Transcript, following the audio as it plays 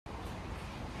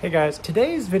Hey guys,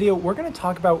 today's video we're going to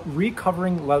talk about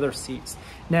recovering leather seats.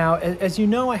 Now, as you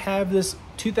know, I have this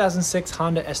 2006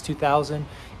 Honda S2000,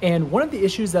 and one of the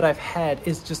issues that I've had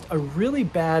is just a really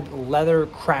bad leather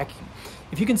cracking.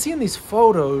 If you can see in these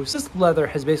photos, this leather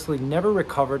has basically never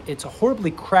recovered. It's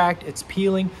horribly cracked, it's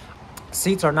peeling,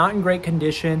 seats are not in great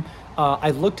condition.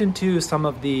 I looked into some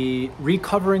of the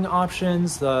recovering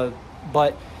options,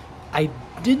 but I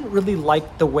didn't really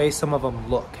like the way some of them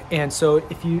look. And so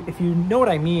if you know what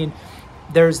I mean,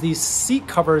 there's these seat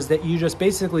covers that you just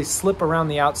basically slip around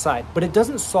the outside, but it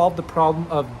doesn't solve the problem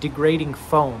of degrading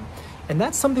foam. And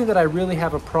that's something that I really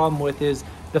have a problem with, is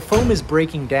the foam is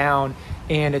breaking down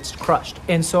and it's crushed.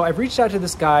 And so I've reached out to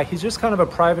this guy. He's just kind of a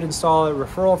private installer,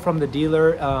 referral from the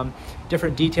dealer,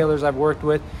 different detailers I've worked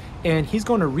with, and he's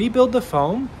going to rebuild the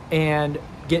foam and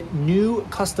get new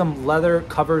custom leather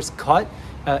covers cut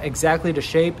exactly to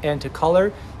shape and to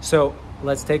color. So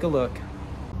let's take a look.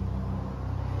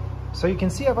 So you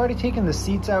can see I've already taken the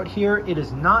seats out here. It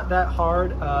is not that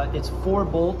hard. It's 4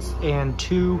 bolts and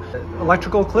 2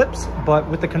 electrical clips, but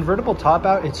with the convertible top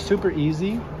out, it's super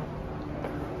easy.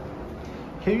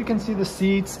 Here you can see the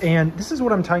seats, and this is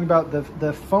what I'm talking about.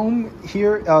 The foam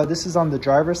here, this is on the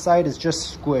driver's side, is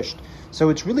just squished. So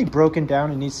it's really broken down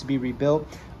and needs to be rebuilt.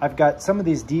 I've got some of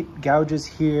these deep gouges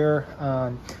here.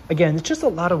 Again, it's just a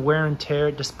lot of wear and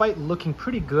tear. Despite looking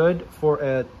pretty good for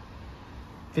a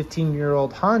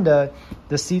 15-year-old Honda,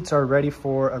 the seats are ready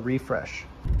for a refresh.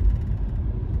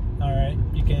 All right,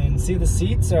 you can see the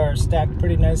seats are stacked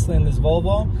pretty nicely in this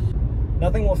Volvo.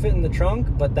 Nothing will fit in the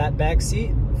trunk, but that back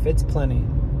seat fits plenty.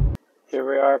 Here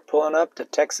we are pulling up to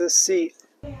Texas Seat.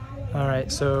 All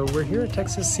right, so we're here at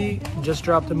Texas Seat. Just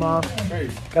dropped them off.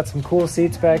 Got some cool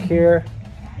seats back here.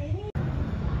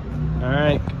 All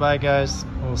right, goodbye guys.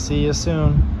 We'll see you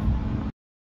soon.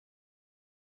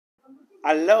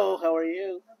 Hello, how are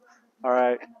you? All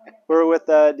right, we're with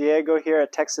Diego here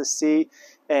at Texas Seat,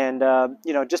 and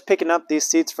you know, just picking up these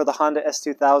seats for the Honda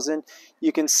S2000.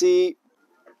 You can see.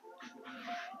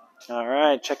 All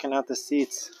right, checking out the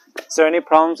seats. Is there any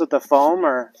problems with the foam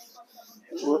or?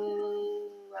 A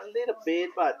little bit,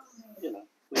 but you know,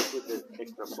 we put the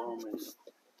extra foam in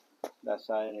that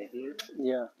side right here.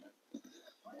 Yeah.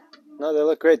 No, they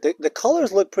look great. The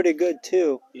colors look pretty good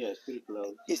too. Yeah, it's pretty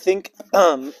close. You think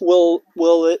will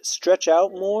it stretch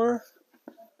out more,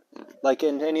 like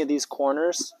in any of these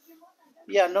corners?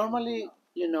 Yeah, normally,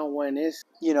 you know, when it's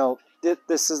You know,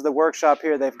 this is the workshop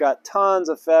here. They've got tons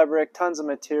of fabric, tons of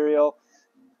material.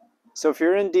 So if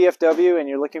you're in DFW and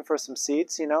you're looking for some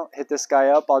seats, you know, hit this guy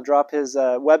up. I'll drop his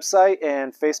website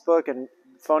and Facebook and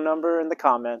phone number in the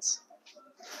comments.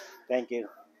 thank you.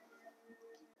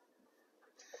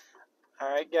 All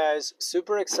right, guys,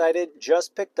 super excited.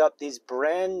 Just picked up these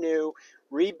brand new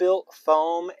rebuilt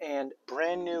foam and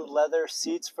brand new leather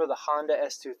seats for the Honda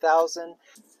S2000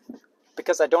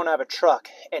 because I don't have a truck.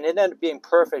 And it ended up being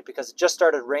perfect because it just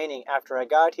started raining after I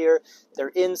got here. They're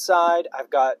inside. I've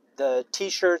got the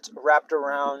t-shirts wrapped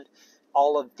around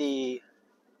all of the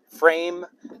frame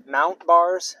mount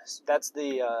bars. That's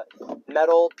the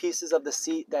metal pieces of the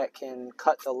seat that can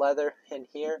cut the leather in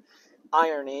here.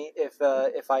 Irony if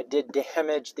I did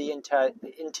damage the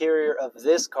interior of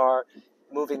this car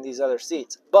moving these other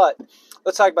seats. But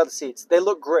let's talk about the seats. They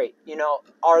look great. You know,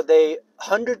 are they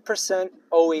 100%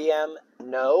 OEM?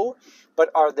 No. But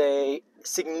are they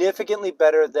significantly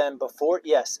better than before?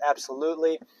 Yes,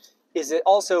 absolutely. Is it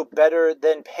also better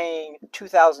than paying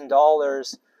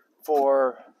 $2,000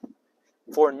 for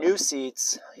new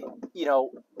seats? You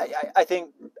know, I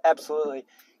think absolutely.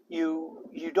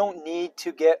 You don't need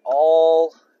to get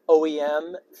all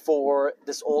OEM for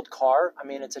this old car. I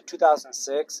mean, it's a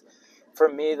 2006. For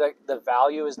me, the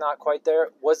value is not quite there.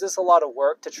 Was this a lot of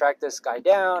work to track this guy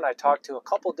down? I talked to a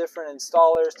couple different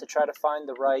installers to try to find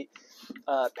the right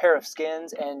pair of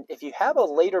skins. And if you have a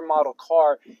later model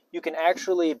car, you can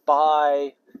actually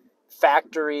buy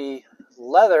factory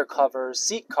leather covers,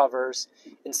 seat covers,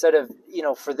 instead of, you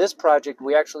know, for this project,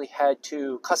 we actually had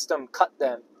to custom cut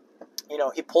them. You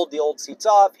know, he pulled the old seats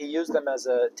off, he used them as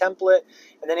a template,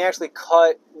 and then he actually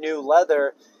cut new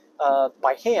leather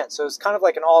by hand. So it's kind of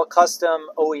like an all custom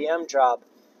OEM job.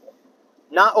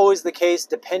 Not always the case,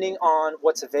 depending on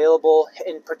what's available.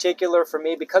 In particular for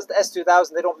me, because the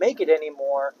S2000, they don't make it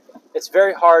anymore, it's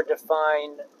very hard to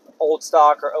find old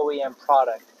stock or OEM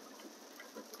product.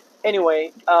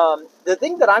 Anyway, the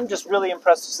thing that I'm just really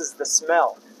impressed with is the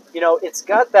smell. You know, it's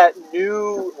got that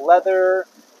new leather,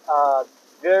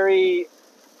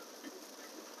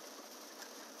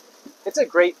 it's a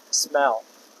great smell.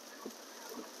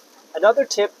 Another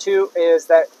tip too is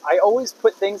that I always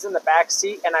put things in the back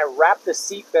seat and I wrap the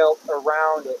seat belt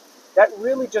around it. that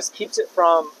really just keeps it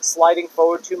from sliding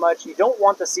forward too much. You don't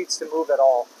want the seats to move at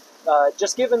all.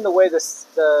 Just given the way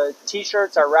the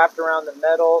t-shirts are wrapped around the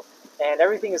metal and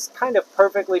everything is kind of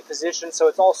perfectly positioned, so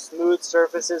it's all smooth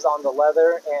surfaces on the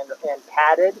leather and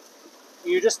padded.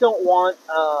 You just don't want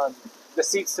the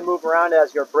seats to move around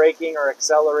as you're braking or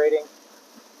accelerating.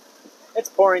 It's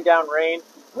pouring down rain.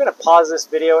 I'm going to pause this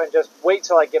video and just wait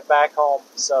till I get back home.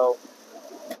 So,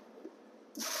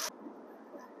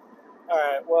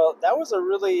 alright, well, that was a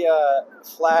really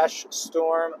flash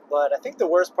storm, but I think the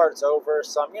worst part's over,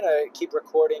 so I'm going to keep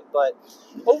recording. But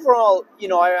overall, you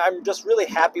know, I'm just really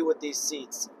happy with these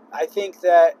seats. I think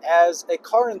that as a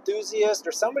car enthusiast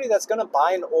or somebody that's going to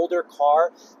buy an older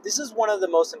car, this is one of the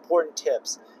most important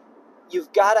tips.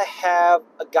 You've got to have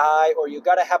a guy, or you've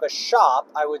got to have a shop,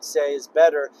 I would say is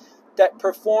better, that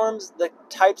performs the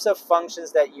types of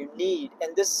functions that you need.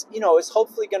 And this, you know, is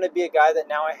hopefully going to be a guy that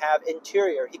now I have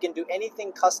interior. He can do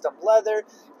anything custom leather.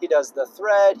 He does the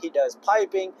thread. He does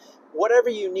piping. Whatever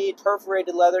you need,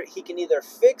 perforated leather, he can either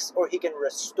fix or he can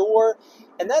restore.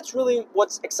 And that's really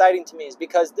what's exciting to me, is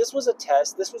because this was a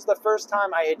test. This was the first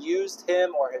time I had used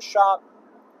him or his shop.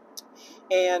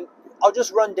 And I'll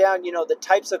just run down, you know, the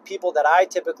types of people that I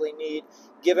typically need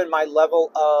given my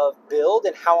level of build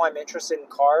and how I'm interested in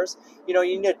cars. You know,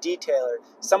 you need a detailer,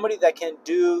 somebody that can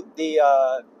do the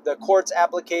quartz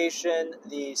application,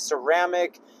 the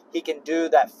ceramic. He can do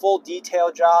that full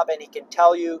detail job, and he can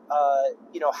tell you,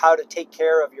 you know, how to take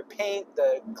care of your paint,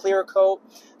 the clear coat.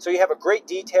 So you have a great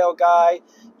detail guy.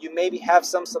 You maybe have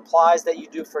some supplies that you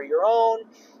do for your own.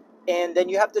 And then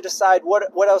you have to decide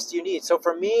what else do you need. So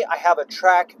for me, I have a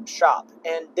track shop,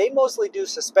 and they mostly do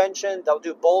suspension. They'll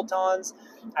do bolt-ons.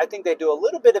 I think they do a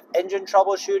little bit of engine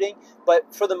troubleshooting,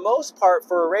 but for the most part,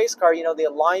 for a race car, you know, the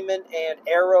alignment and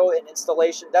aero and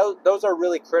installation, those are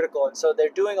really critical. And so they're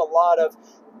doing a lot of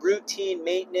routine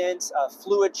maintenance,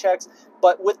 fluid checks,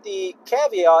 but with the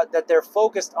caveat that they're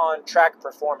focused on track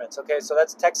performance. Okay, so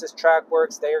that's Texas Track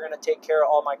Works. They are going to take care of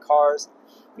all my cars.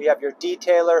 You have your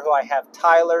detailer, who I have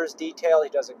Tyler's Detail. He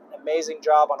does an amazing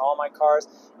job on all my cars.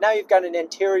 Now you've got an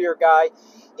interior guy.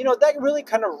 You know, that really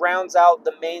kind of rounds out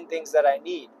the main things that I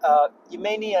need. You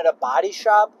may need at a body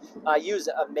shop. Use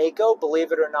a Mako,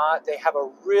 believe it or not. They have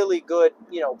a really good,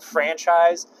 you know,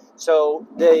 franchise. So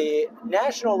the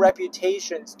national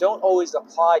reputations don't always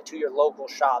apply to your local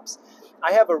shops.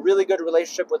 I have a really good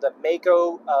relationship with a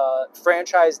Mako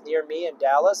franchise near me in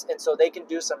Dallas, and so they can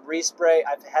do some respray.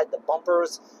 I've had the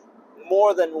bumpers,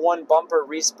 more than one bumper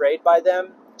resprayed by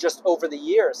them just over the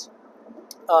years.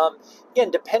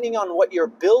 Again, depending on what your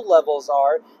build levels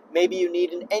are, maybe you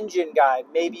need an engine guy,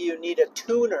 maybe you need a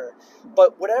tuner,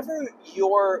 but whatever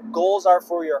your goals are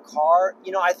for your car,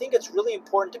 you know, I think it's really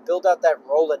important to build out that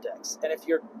Rolodex. And if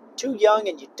you're too young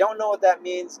and you don't know what that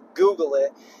means, Google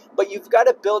it. But you've got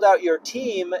to build out your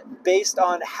team based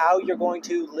on how you're going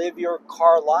to live your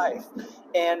car life.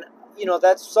 And you know,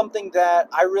 that's something that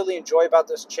I really enjoy about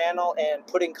this channel and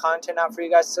putting content out for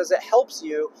you guys, because it helps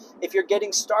you if you're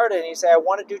getting started and you say, I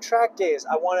want to do track days.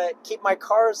 I want to keep my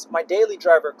cars, my daily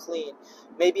driver clean.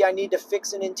 Maybe I need to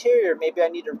fix an interior. Maybe I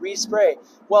need to respray.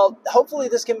 Well, hopefully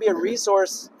this can be a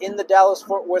resource in the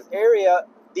Dallas-Fort Worth area.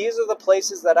 These are the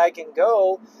places that I can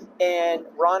go, and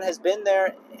Ron has been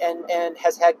there and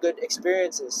has had good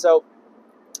experiences. So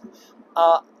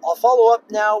I'll follow up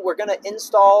now. We're going to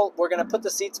install, we're going to put the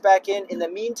seats back in. In the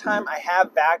meantime, I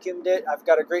have vacuumed it. I've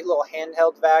got a great little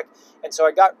handheld vac. And so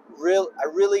I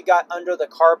really got under the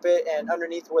carpet and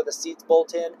underneath where the seats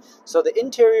bolt in. So the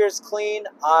interior is clean.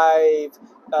 I've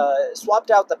swapped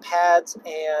out the pads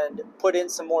and put in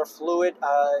some more fluid,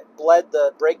 bled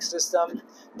the brake system,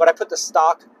 but I put the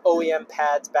stock OEM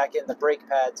pads back in, the brake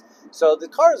pads. So the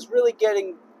car is really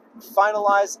getting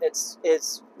finalized.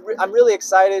 I'm really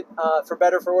excited, for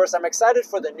better for worse. I'm excited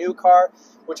for the new car,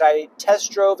 which I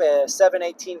test drove, a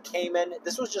 718 Cayman.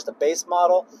 This was just a base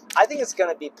model. I think it's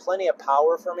going to be plenty of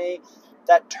power for me.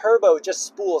 That turbo just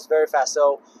spools very fast.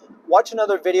 So watch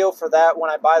another video for that when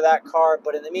I buy that car.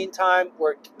 But in the meantime,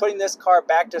 we're putting this car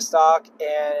back to stock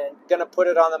and going to put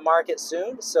it on the market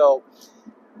soon. So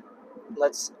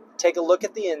let's take a look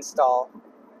at the install.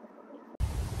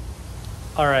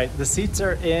 All right, the seats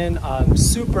are in. I'm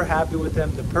super happy with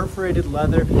them. The perforated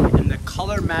leather and the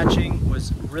color matching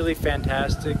was really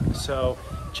fantastic. So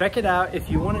check it out. If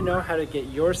you want to know how to get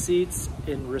your seats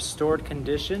in restored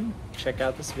condition, check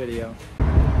out this video. All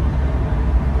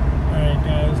right,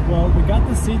 guys. Well, we got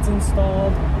the seats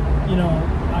installed. You know,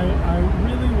 I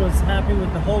really was happy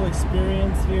with the whole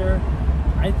experience here.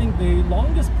 I think the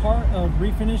longest part of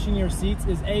refinishing your seats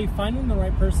is finding the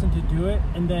right person to do it,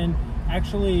 and then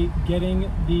actually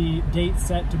getting the date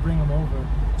set to bring them over.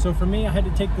 So for me, I had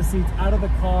to take the seats out of the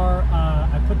car.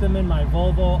 I put them in my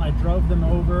Volvo. I drove them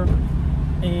over.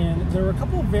 And there were a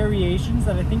couple of variations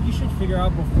that I think you should figure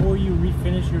out before you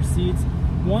refinish your seats.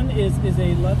 One is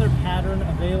a leather pattern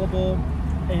available,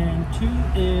 and two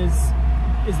is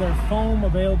there foam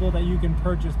available that you can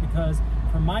purchase, because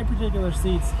for my particular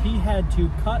seats, he had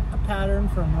to cut a pattern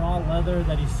from raw leather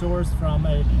that he sourced from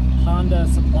a Honda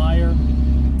supplier,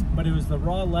 but it was the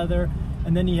raw leather,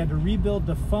 and then he had to rebuild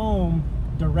the foam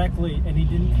directly, and he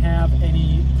didn't have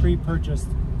any pre-purchased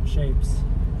shapes.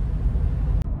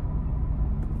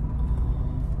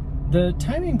 The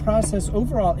timing process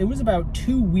overall, it was about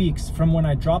 2 weeks from when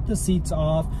I dropped the seats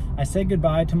off. I said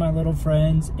goodbye to my little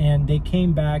friends, and they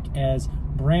came back as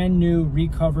brand new,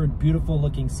 recovered, beautiful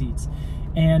looking seats.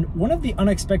 And one of the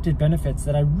unexpected benefits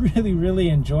that I really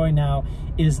enjoy now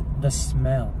is the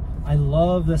smell. I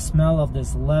love the smell of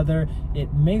this leather.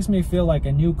 It makes me feel like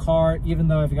a new car, even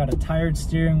though I've got a tired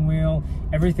steering wheel.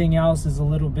 Everything else is a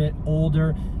little bit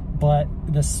older, but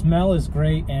the smell is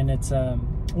great, and it's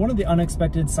one of the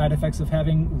unexpected side effects of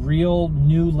having real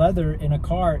new leather in a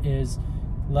car is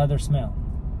leather smell.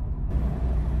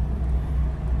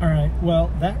 All right,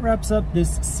 well, that wraps up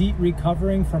this seat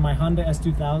recovering for my Honda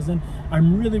S2000.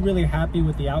 I'm really happy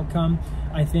with the outcome.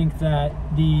 I think that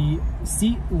the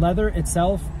seat leather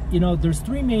itself, you know, there's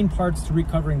three main parts to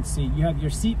recovering the seat. You have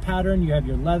your seat pattern, you have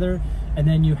your leather, and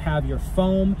then you have your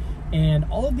foam. And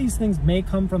all of these things may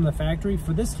come from the factory.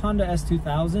 For this Honda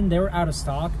S2000, they were out of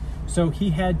stock. So he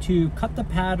had to cut the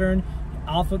pattern,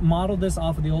 model this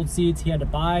off of the old seats. He had to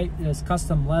buy this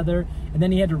custom leather, and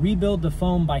then he had to rebuild the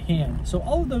foam by hand. So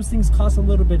all of those things cost a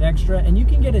little bit extra, and you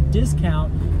can get a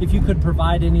discount if you could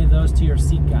provide any of those to your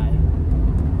seat guy.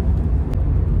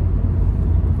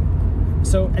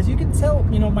 So as you can tell,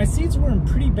 you know, my seats were in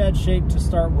pretty bad shape to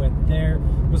start with. There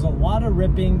was a lot of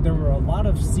ripping, there were a lot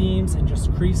of seams and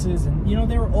just creases, and you know,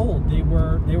 they were old. They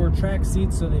were track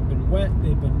seats, so they've been wet,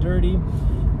 they've been dirty.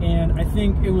 And I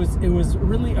think it was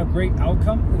really a great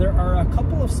outcome. There are a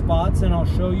couple of spots, and I'll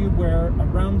show you, where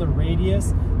around the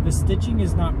radius, the stitching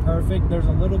is not perfect. There's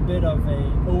a little bit of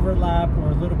a overlap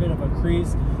or a little bit of a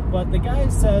crease, but the guy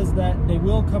says that they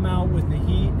will come out with the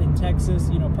heat in Texas.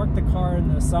 You know, park the car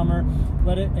in the summer,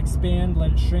 let it expand,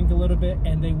 let it shrink a little bit,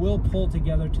 and they will pull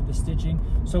together to the stitching.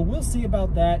 So we'll see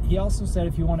about that. He also said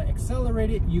if you want to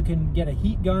accelerate it, you can get a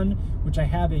heat gun, which I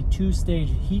have a 2-stage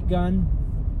heat gun.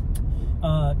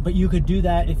 But you could do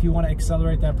that if you want to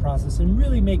accelerate that process and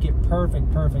really make it perfect.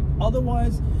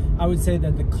 Otherwise, I would say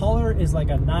that the color is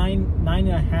like a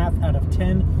 9.5 out of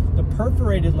 10. The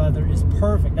perforated leather is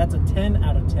perfect. That's a 10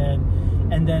 out of 10.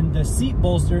 And then the seat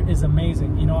bolster is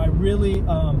amazing. You know, I really,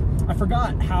 I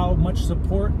forgot how much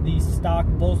support these stock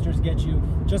bolsters get you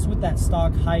just with that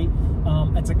stock height.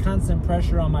 It's a constant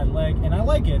pressure on my leg, and I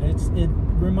like it. It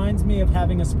reminds me of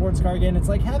having a sports car again. It's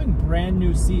like having brand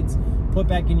new seats put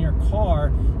back in your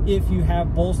car if you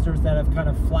have bolsters that have kind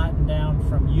of flattened down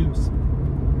from use.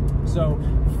 So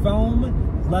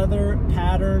foam, leather,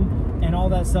 pattern, and all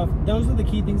that stuff, those are the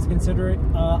key things to consider.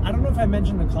 I don't know if I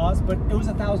mentioned the cost, but it was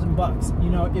 $1,000. You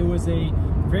know, it was a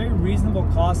very reasonable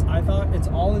cost. I thought it's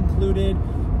all included,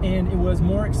 and it was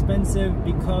more expensive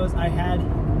because I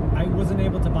wasn't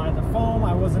able to buy the foam,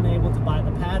 I wasn't able to buy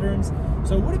the patterns.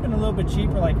 So it would have been a little bit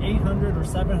cheaper, like $800 or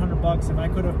 $700 if I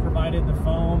could have provided the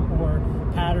foam or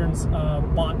patterns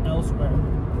bought elsewhere.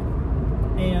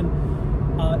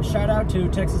 And shout out to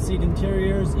Texas Seat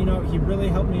Interiors. You know, he really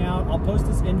helped me out. I'll post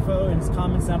this info in his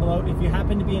comments down below. If you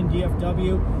happen to be in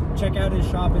DFW, check out his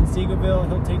shop in Seagoville.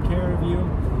 He'll take care of you.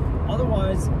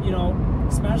 Otherwise, you know,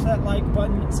 smash that like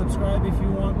button, subscribe if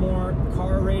you want more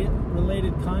car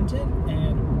related content,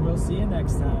 and we'll see you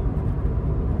next time.